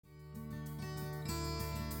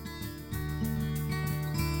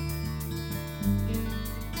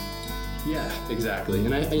Yeah, exactly.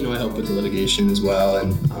 And I help with the litigation as well,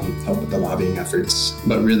 and help with the lobbying efforts.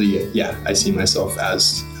 But really, yeah, I see myself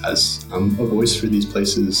as a voice for these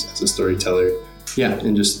places, as a storyteller. Yeah,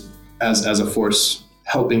 and just as a force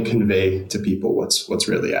helping convey to people what's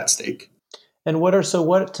really at stake. And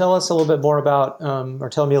tell us a little bit more about, or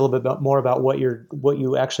tell me a little bit more about what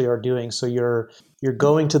you actually are doing. So you're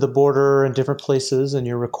going to the border in different places and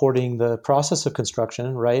you're recording the process of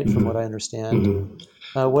construction, right? From what I understand.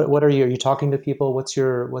 What are you? Are you talking to people? What's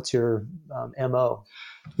your MO?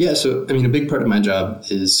 Yeah, so I mean, a big part of my job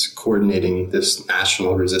is coordinating this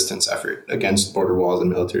national resistance effort against border walls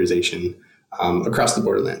and militarization across the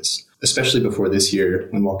borderlands, especially before this year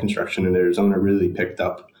when wall construction in Arizona really picked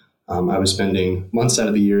up. I was spending months out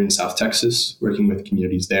of the year in South Texas working with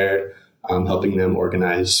communities there, helping them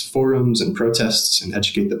organize forums and protests and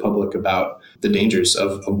educate the public about the dangers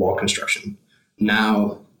of wall construction.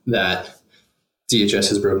 Now that DHS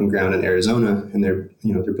has broken ground in Arizona, and they're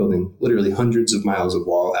building literally hundreds of miles of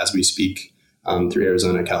wall as we speak through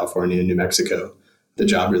Arizona, California, and New Mexico. The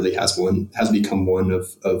job really has become one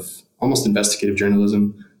of almost investigative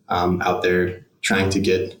journalism out there, trying to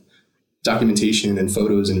get documentation and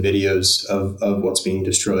photos and videos of what's being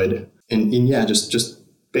destroyed, and yeah, just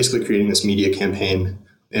basically creating this media campaign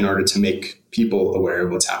in order to make people aware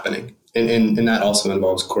of what's happening. And that also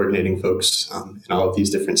involves coordinating folks in all of these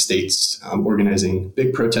different states, organizing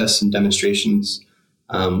big protests and demonstrations.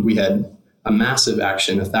 We had a massive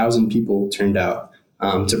action. 1,000 people turned out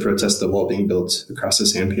to protest the wall being built across the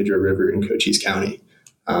San Pedro River in Cochise County.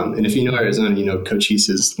 And if you know Arizona, you know Cochise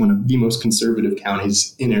is one of the most conservative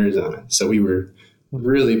counties in Arizona. So we were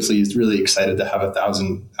really pleased, really excited to have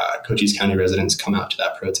 1,000 Cochise County residents come out to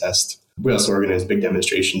that protest. We also organized big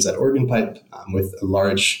demonstrations at Organ Pipe with a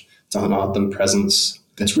large Dawn Autumn presence.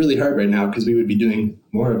 It's really hard right now because we would be doing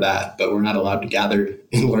more of that, but we're not allowed to gather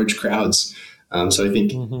in large crowds. So I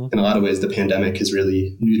think in a lot of ways, the pandemic has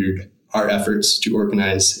really neutered our efforts to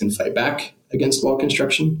organize and fight back against wall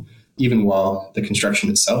construction, even while the construction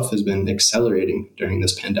itself has been accelerating during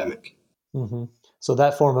this pandemic. So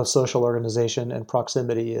that form of social organization and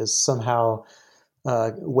proximity is somehow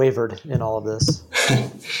wavered in all of this.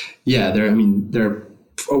 Yeah, there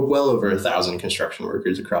are well over 1,000 construction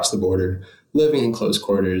workers across the border living in close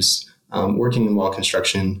quarters, working in wall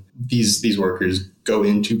construction. These workers go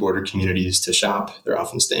into border communities to shop. They're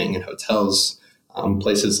often staying in hotels.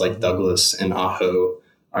 Places like Douglas and Ajo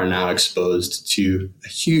are now exposed to a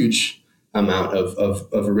huge amount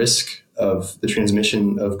of risk of the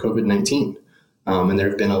transmission of COVID-19. And there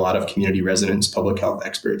have been a lot of community residents, public health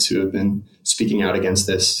experts who have been speaking out against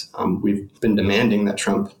this. We've been demanding that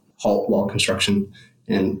Trump halt wall construction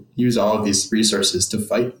and use all of these resources to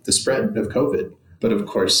fight the spread of COVID. But of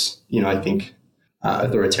course, I think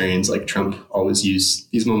authoritarians like Trump always use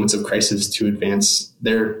these moments of crisis to advance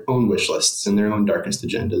their own wish lists and their own darkest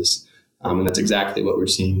agendas. And that's exactly what we're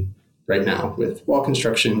seeing right now with wall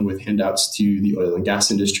construction, with handouts to the oil and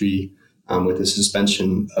gas industry, with the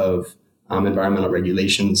suspension of environmental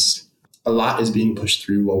regulations. A lot is being pushed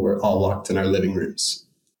through while we're all locked in our living rooms.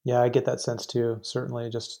 Yeah, I get that sense too. Certainly,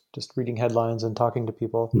 just reading headlines and talking to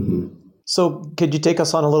people. Mm-hmm. So, could you take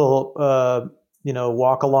us on a little,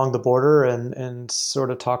 walk along the border and sort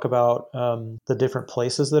of talk about the different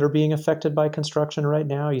places that are being affected by construction right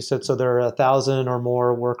now? You said so there are 1,000 or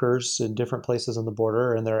more workers in different places on the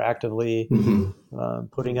border, and they're actively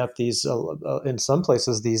putting up these, in some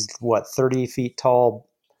places, these 30 feet tall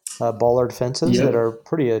bollard fences that are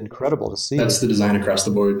pretty incredible to see. That's the design across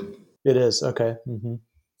the board. It is. Okay. Mm-hmm.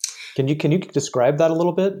 Can you describe that a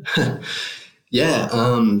little bit? Yeah.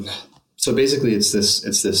 So basically it's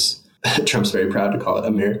this, Trump's very proud to call it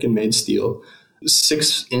American-made steel,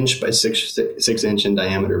 6-inch by 6-inch in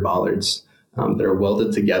diameter bollards that are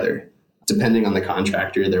welded together. Depending on the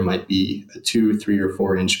contractor, there might be a 2, 3, or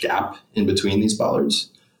 4-inch gap in between these bollards.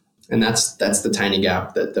 And that's the tiny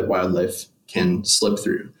gap that wildlife can slip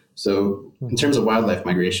through. So in terms of wildlife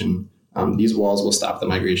migration, these walls will stop the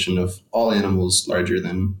migration of all animals larger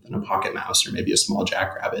than a pocket mouse or maybe a small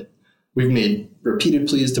jackrabbit. We've made repeated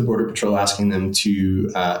pleas to Border Patrol asking them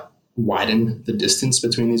to widen the distance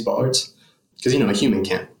between these bollards because, a human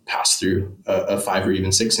can't pass through a 5 or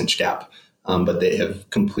even 6-inch gap, but they have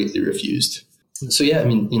completely refused. So, yeah,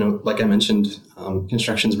 like I mentioned,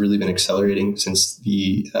 construction's really been accelerating since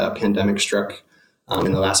the pandemic struck.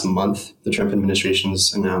 In the last month, the Trump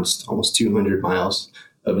administration's announced almost 200 miles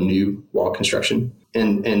of new wall construction.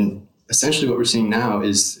 And essentially what we're seeing now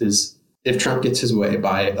is if Trump gets his way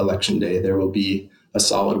by Election Day, there will be a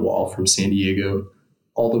solid wall from San Diego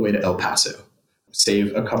all the way to El Paso,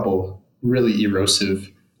 save a couple really erosive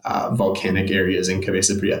volcanic areas in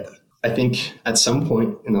Cabeza Prieta. I think at some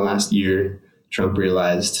point in the last year, Trump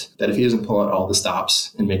realized that if he doesn't pull out all the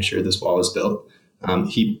stops and make sure this wall is built,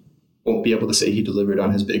 he won't be able to say he delivered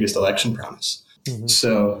on his biggest election promise. Mm-hmm.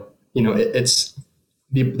 So, it's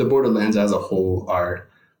the borderlands as a whole are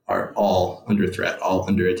all under threat, all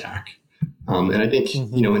under attack. And I think,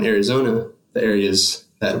 in Arizona, the areas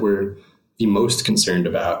that we're the most concerned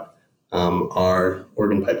about are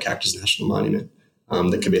Organ Pipe Cactus National Monument,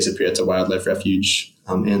 the Cabeza Prieta Wildlife Refuge,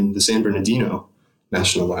 and the San Bernardino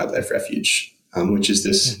National Wildlife Refuge, which is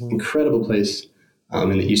this incredible place in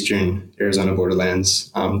the eastern Arizona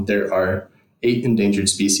borderlands. There are 8 endangered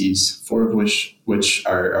species, 4 of which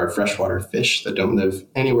are freshwater fish that don't live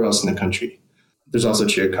anywhere else in the country. There's also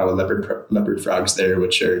Chiricahua leopard frogs there,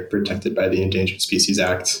 which are protected by the Endangered Species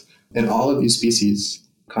Act. And all of these species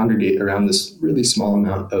congregate around this really small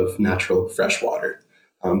amount of natural fresh water.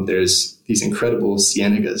 There's these incredible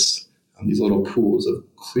cienagas, these little pools of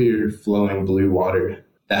clear, flowing blue water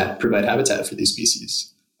that provide habitat for these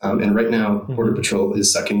species. And right now, Border Patrol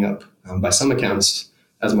is sucking up, by some accounts,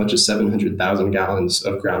 as much as 700,000 gallons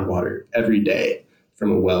of groundwater every day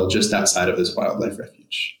from a well just outside of this wildlife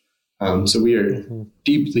refuge. So we are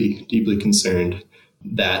deeply, deeply concerned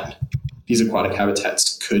that these aquatic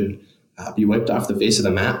habitats could be wiped off the face of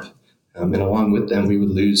the map. And along with them, we would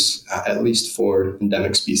lose at least 4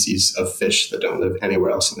 endemic species of fish that don't live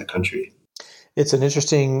anywhere else in the country. It's an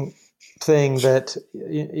interesting thing that,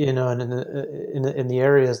 in the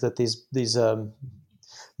areas that these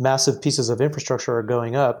massive pieces of infrastructure are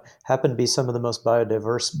going up happen to be some of the most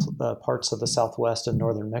biodiverse parts of the Southwest and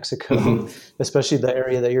northern Mexico, especially the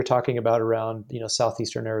area that you're talking about around,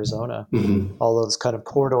 southeastern Arizona, all those kind of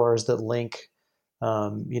corridors that link,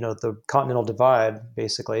 the Continental Divide,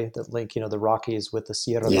 basically, that link, the Rockies with the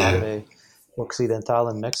Sierra Madre Occidental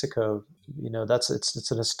in Mexico.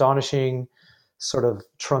 It's an astonishing sort of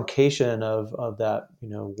truncation of that,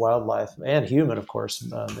 wildlife and human, of course,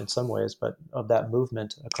 in some ways, but of that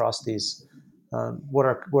movement across these, what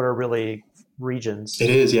are really regions. It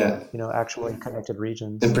is, actually connected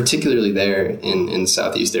regions. And particularly there in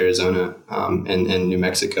Southeast Arizona and New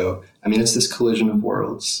Mexico. I mean, it's this collision of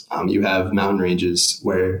worlds. You have mountain ranges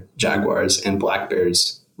where jaguars and black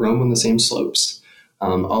bears roam on the same slopes.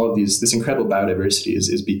 All of this incredible biodiversity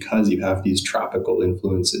is because you have these tropical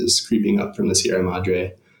influences creeping up from the Sierra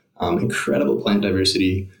Madre, incredible plant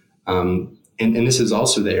diversity. And this is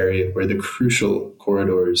also the area where the crucial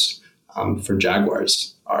corridors for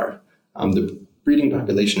jaguars are. The breeding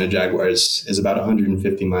population of jaguars is about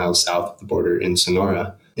 150 miles south of the border in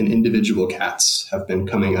Sonora, and individual cats have been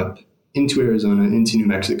coming up into Arizona, into New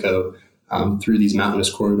Mexico, through these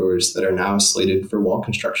mountainous corridors that are now slated for wall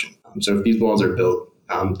construction. So if these walls are built,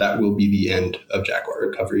 that will be the end of jaguar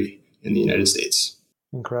recovery in the United States.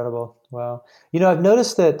 Incredible. Wow. I've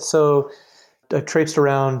noticed that, so I traipsed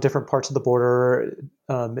around different parts of the border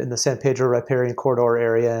in the San Pedro riparian corridor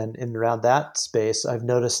area and around that space. I've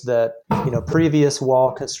noticed that, previous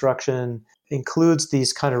wall construction includes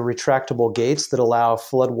these kind of retractable gates that allow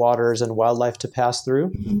floodwaters and wildlife to pass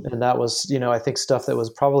through. And that was, I think stuff that was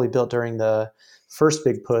probably built during the first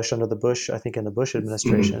big push under the Bush, I think in the Bush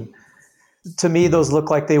administration. To me, those look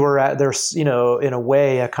like they were there's, in a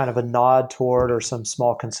way, a kind of a nod toward or some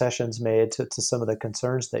small concessions made to some of the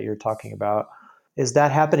concerns that you're talking about. Is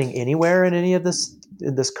that happening anywhere in any of this,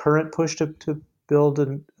 in this current push to build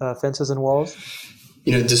fences and walls?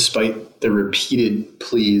 Despite the repeated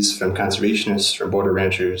pleas from conservationists, from border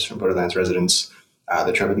ranchers, from borderlands residents,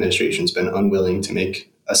 the Trump administration's been unwilling to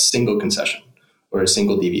make a single concession or a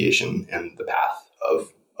single deviation in the path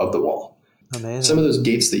of the wall. Amazing. Some of those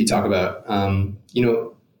gates that you talk about,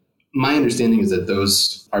 my understanding is that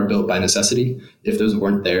those are built by necessity. If those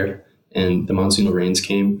weren't there and the monsoonal rains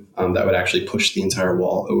came, that would actually push the entire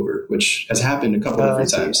wall over, which has happened a couple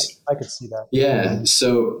different times. I could see that. Yeah.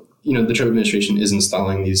 So, the Trump administration is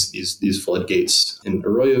installing these floodgates in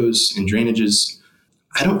arroyos and drainages.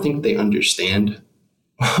 I don't think they understand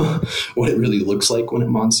what it really looks like when it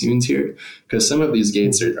monsoons here, because some of these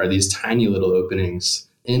gates are these tiny little openings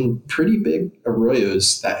in pretty big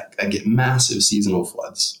arroyos that get massive seasonal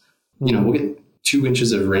floods. We'll get 2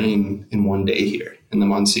 inches of rain in one day here in the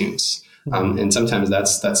monsoons. And sometimes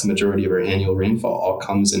that's the majority of our annual rainfall all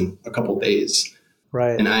comes in a couple days.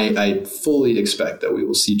 Right. And I fully expect that we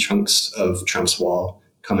will see chunks of Trump's wall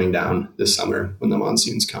coming down this summer when the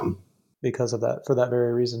monsoons come. Because of that, for that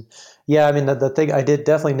very reason. Yeah, I mean, the thing, I did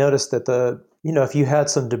definitely notice that if you had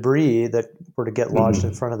some debris that were to get lodged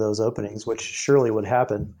in front of those openings, which surely would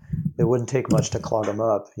happen, it wouldn't take much to clog them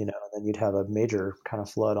up, and then you'd have a major kind of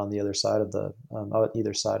flood on the other side of the,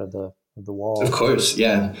 either side of the the wall. Of course,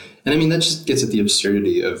 yeah. And I mean, that just gets at the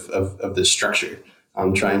absurdity of this structure.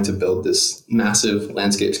 Trying to build this massive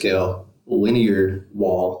landscape scale linear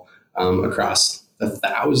wall across the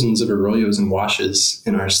thousands of arroyos and washes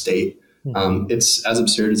in our state. It's as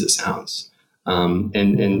absurd as it sounds.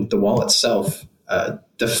 And the wall itself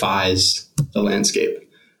defies the landscape.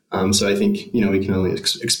 So I think, we can only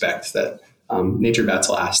expect that nature bats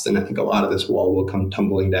last. And I think a lot of this wall will come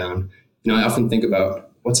tumbling down. I often think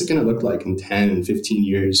about what's it going to look like in 10 and 15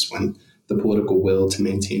 years when the political will to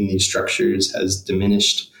maintain these structures has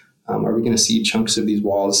diminished. Are we going to see chunks of these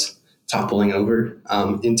walls toppling over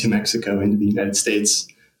into Mexico, into the United States?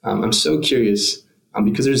 I'm so curious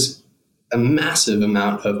because there's a massive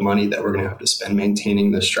amount of money that we're going to have to spend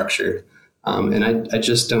maintaining this structure. And I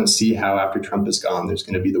just don't see how after Trump is gone, there's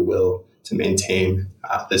going to be the will to maintain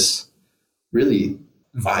this really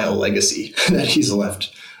vile legacy that he's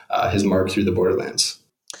left his mark through the borderlands.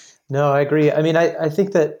 No, I agree. I mean, I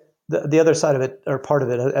think that the other side of it, or part of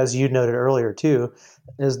it, as you noted earlier too,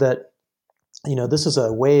 is that, this is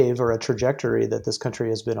a wave or a trajectory that this country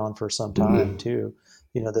has been on for some time too.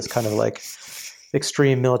 This kind of like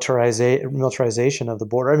extreme militarization of the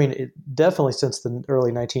border. I mean, definitely since the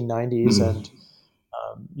early 1990s and,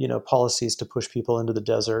 policies to push people into the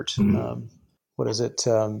desert. What is it?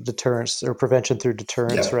 Deterrence or prevention through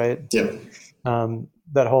deterrence, right? Yeah.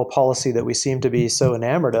 That whole policy that we seem to be so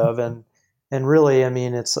enamored of. And really, I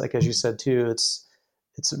mean, it's like, as you said too, it's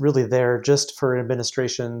really there just for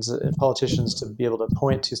administrations and politicians to be able to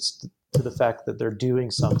point to the fact that they're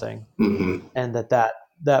doing something, and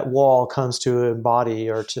that wall comes to embody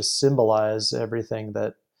or to symbolize everything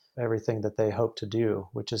that they hope to do,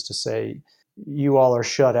 which is to say, you all are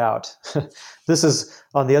shut out. This is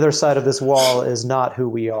on the other side of this wall is not who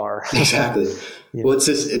we are. Exactly. Well,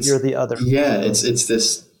 you're the other. Yeah. It's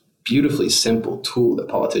this beautifully simple tool that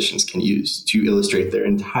politicians can use to illustrate their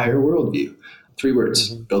entire worldview. 3 words,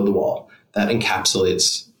 build the wall. That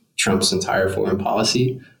encapsulates Trump's entire foreign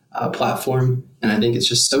policy platform. And I think it's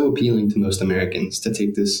just so appealing to most Americans to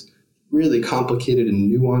take this really complicated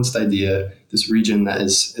and nuanced idea, this region that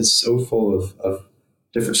is so full of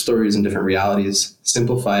different stories and different realities,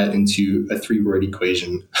 simplify it into a 3-word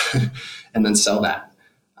equation and then sell that.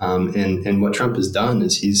 And what Trump has done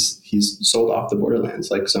is he's sold off the borderlands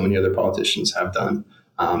like so many other politicians have done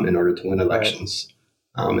in order to win elections.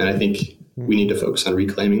 And I think we need to focus on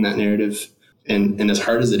reclaiming that narrative. And as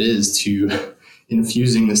hard as it is to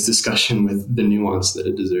infusing this discussion with the nuance that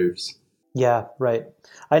it deserves. Yeah, right.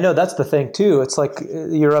 I know that's the thing too. It's like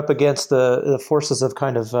you're up against the forces of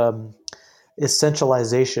kind of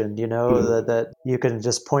essentialization, that you can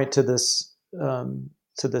just point to this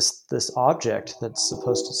this object that's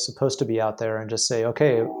supposed to be out there and just say,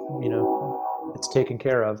 okay, it's taken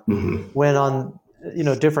care of. When on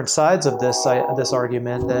different sides of this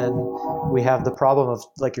argument, then we have the problem of,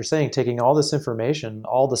 like you're saying, taking all this information,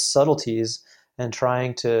 all the subtleties, and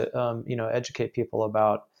trying to educate people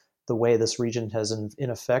about the way this region has in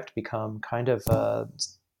effect become kind of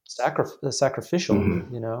sacrificial,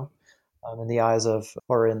 in the eyes of,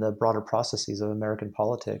 or in the broader processes of American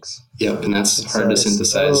politics. Yep, and that's hard to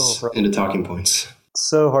synthesize into talking points.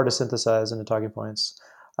 So hard to synthesize into talking points.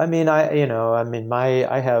 I mean,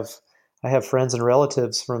 I have friends and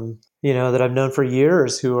relatives from, that I've known for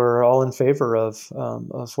years who are all in favor of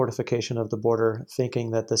fortification of the border,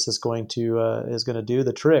 thinking that this is going to do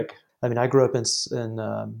the trick. I mean, I grew up in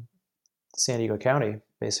San Diego County,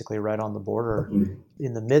 basically right on the border,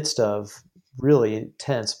 in the midst of really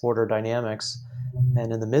tense border dynamics,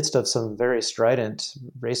 and in the midst of some very strident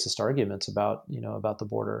racist arguments about the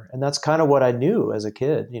border. And that's kind of what I knew as a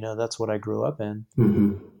kid. That's what I grew up in.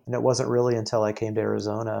 And it wasn't really until I came to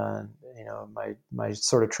Arizona and my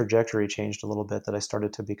sort of trajectory changed a little bit that I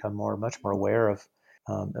started to become much more aware of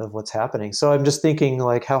what's happening. So I'm just thinking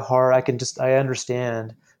like how hard I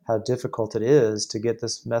understand how difficult it is to get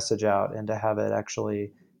this message out and to have it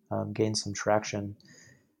actually gain some traction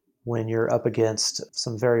when you're up against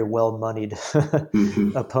some very well-moneyed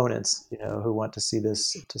opponents, who want to see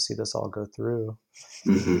this all go through.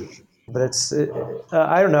 But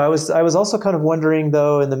I don't know. I was also kind of wondering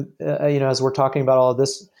though, as we're talking about all of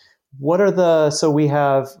this, what are so we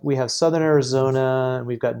have Southern Arizona and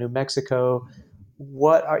we've got New Mexico.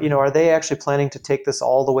 What are they actually planning to take this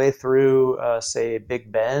all the way through, say,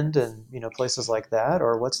 Big Bend and places like that,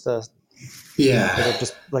 or what's the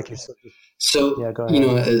just like you're so yeah, go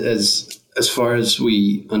ahead. As far as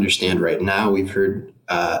we understand right now, we've heard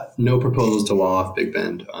no proposals to wall off Big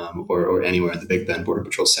Bend or anywhere in the Big Bend Border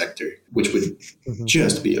Patrol sector, which would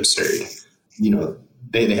just be absurd.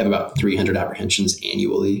 They have about 300 apprehensions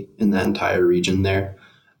annually in that entire region there.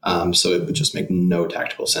 So it would just make no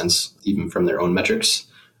tactical sense, even from their own metrics.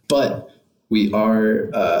 But we are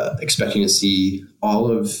expecting to see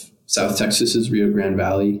all of South Texas's Rio Grande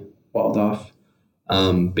Valley walled off,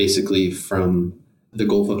 basically from the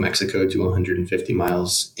Gulf of Mexico to 150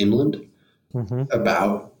 miles inland,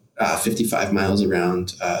 about 55 miles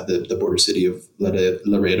around the border city of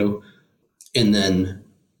Laredo. And then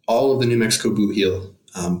all of the New Mexico boot heel,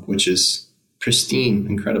 which is pristine,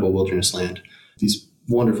 incredible wilderness land. These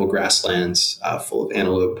wonderful grasslands full of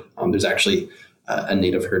antelope. There's actually a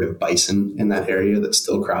native herd of bison in that area that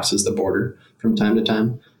still crosses the border from time to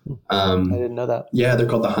time. I didn't know that. Yeah, they're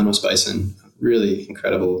called the Janos bison. Really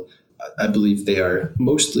incredible. I believe they are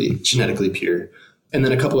mostly genetically pure. And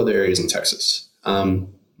then a couple other areas in Texas.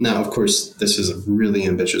 Now, of course, this is a really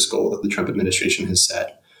ambitious goal that the Trump administration has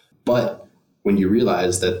set. But when you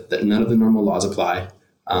realize that none of the normal laws apply,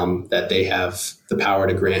 that they have the power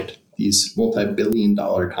to grant these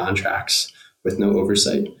multi-billion-dollar contracts with no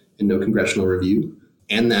oversight and no congressional review,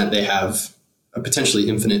 and that they have a potentially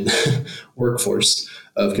infinite workforce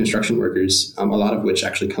of construction workers, a lot of which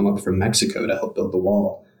actually come up from Mexico to help build the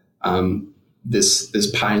wall.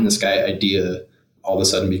 This pie in the sky idea all of a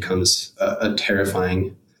sudden becomes a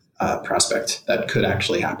terrifying prospect that could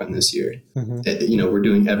actually happen this year. We're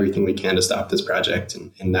doing everything we can to stop this project,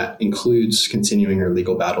 and that includes continuing our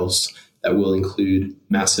legal battles. That will include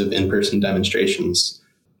massive in-person demonstrations,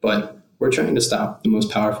 but we're trying to stop the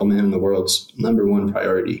most powerful man in the world's number one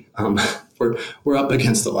priority. We're up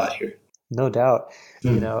against a lot here. No doubt.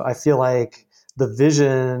 I feel like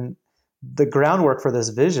the groundwork for this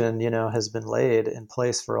vision, has been laid in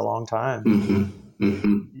place for a long time.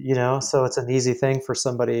 So it's an easy thing for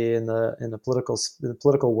somebody in the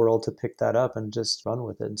political world to pick that up and just run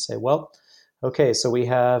with it and say, well, okay, so we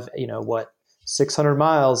have 600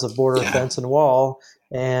 miles of border fence and wall,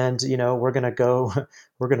 and we're going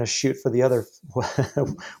to shoot for the other,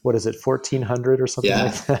 what is it, 1,400 or something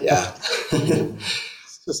like that.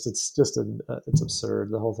 It's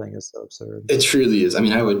absurd. The whole thing is so absurd. It truly is. I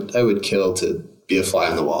mean, I would kill to be a fly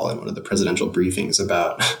on the wall in one of the presidential briefings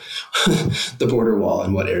about the border wall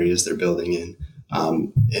and what areas they're building in,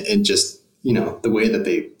 and just the way that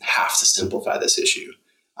they have to simplify this issue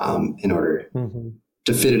in order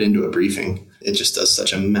to fit it into a briefing. It just does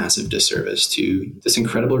such a massive disservice to this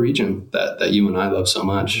incredible region that you and I love so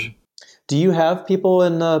much. Do you have people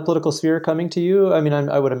in the political sphere coming to you? I mean,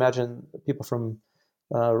 I would imagine people from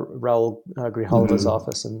Raul Grijalva's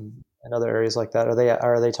office and other areas like that.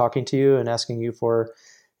 Are they talking to you and asking you for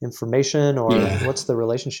information, or what's the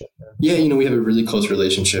relationship there? Yeah, we have a really close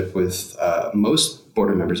relationship with most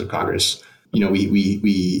border members of Congress.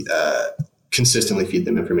 We consistently feed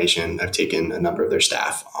them information. I've taken a number of their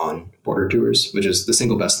staff on border tours, which is the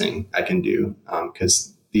single best thing I can do,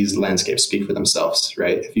 because these landscapes speak for themselves,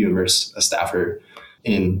 right? If you immerse a staffer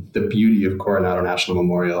in the beauty of Coronado National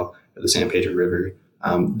Memorial or the San Pedro River,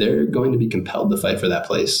 they're going to be compelled to fight for that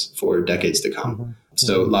place for decades to come.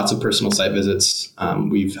 So lots of personal site visits.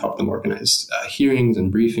 We've helped them organize hearings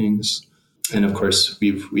and briefings. And of course,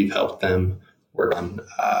 we've helped them work on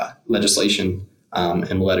legislation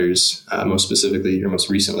and letters, most specifically, or most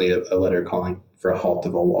recently, a letter calling for a halt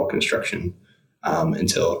of all wall construction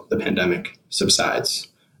until the pandemic subsides.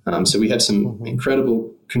 So we have some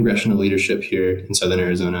incredible congressional leadership here in Southern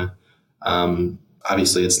Arizona.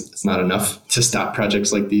 Obviously, it's not enough to stop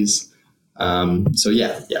projects like these. So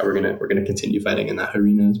we're gonna continue fighting in that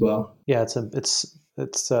arena as well. Yeah, it's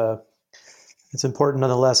important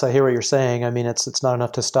nonetheless. I hear what you're saying. I mean, it's not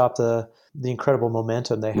enough to stop the incredible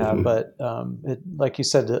momentum they have, but like you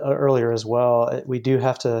said earlier as well, we do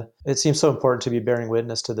have to. It seems so important to be bearing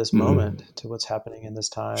witness to this moment, to what's happening in this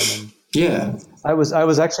time. And I was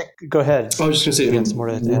actually. Go ahead. I was just going to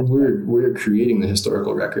say, we're creating the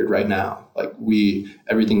historical record right now. Like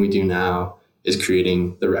everything we do now is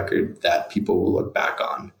creating the record that people will look back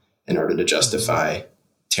on in order to justify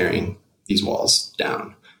tearing these walls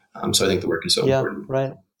down. So I think the work is so important.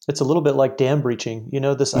 Right. It's a little bit like dam breaching.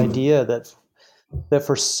 This idea that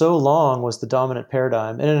for so long was the dominant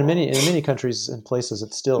paradigm, and in many countries and places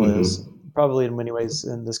it still is. Probably in many ways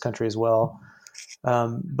in this country as well.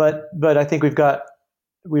 But I think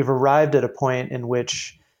we've arrived at a point in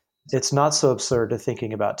which it's not so absurd to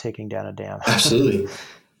thinking about taking down a dam. Absolutely.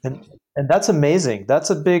 and that's amazing. That's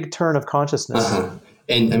a big turn of consciousness.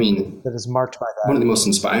 And I mean, that is marked by that. One of the most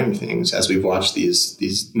inspiring things as we've watched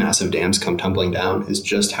these massive dams come tumbling down is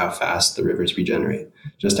just how fast the rivers regenerate,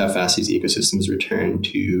 just how fast these ecosystems return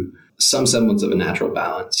to some semblance of a natural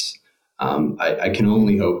balance. I can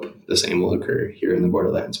only hope the same will occur here in the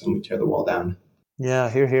borderlands when we tear the wall down. Yeah,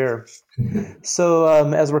 here. So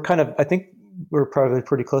as we're kind of, I think we're probably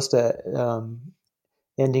pretty close to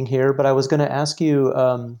ending here, but I was going to ask you,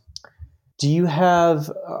 do you have,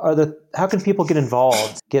 how can people get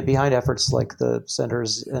involved, get behind efforts like the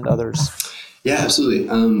centers and others? Yeah, absolutely.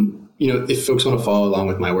 If folks want to follow along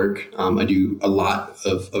with my work, I do a lot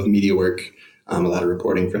of media work, a lot of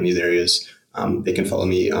reporting from these areas. They can follow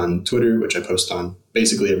me on Twitter, which I post on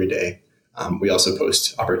basically every day. We also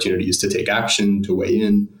post opportunities to take action, to weigh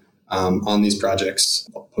in on these projects.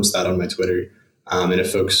 I'll post that on my Twitter. And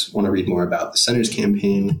if folks want to read more about the Center's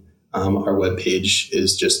campaign, our webpage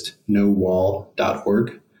is just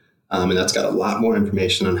nowall.org. And that's got a lot more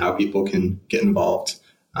information on how people can get involved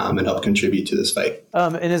and help contribute to this fight.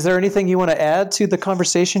 And is there anything you want to add to the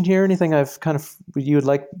conversation here? Anything you would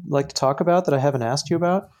like to talk about that I haven't asked you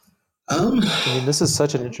about? This is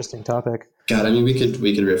such an interesting topic. God, we could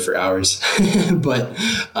riff for hours, but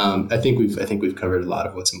I think we've covered a lot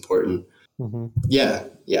of what's important. Mm-hmm. Yeah,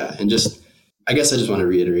 and I guess I just want to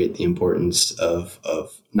reiterate the importance of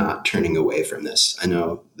not turning away from this. I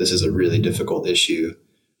know this is a really difficult issue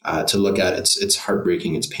to look at. It's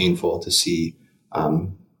heartbreaking. It's painful to see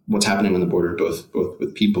what's happening on the border, both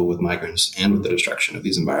with people, with migrants, and with the destruction of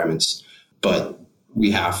these environments. But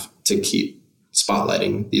we have to keep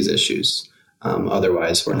spotlighting these issues.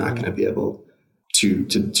 Otherwise, we're not going to be able to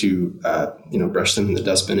brush them in the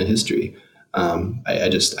dustbin of history. I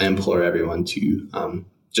implore everyone to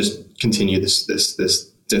just continue this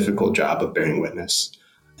difficult job of bearing witness.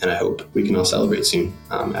 And I hope we can all celebrate soon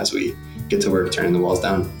as we get to work turning the walls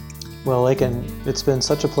down. Well, Lakin, it's been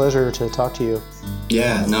such a pleasure to talk to you.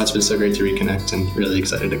 Yeah, no, it's been so great to reconnect and really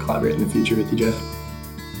excited to collaborate in the future with you, Jeff.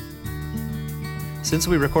 Since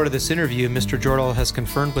we recorded this interview, Mr. Jordahl has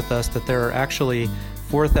confirmed with us that there are actually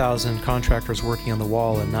 4,000 contractors working on the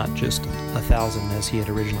wall and not just 1,000 as he had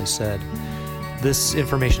originally said. This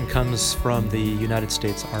information comes from the United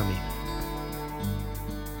States Army.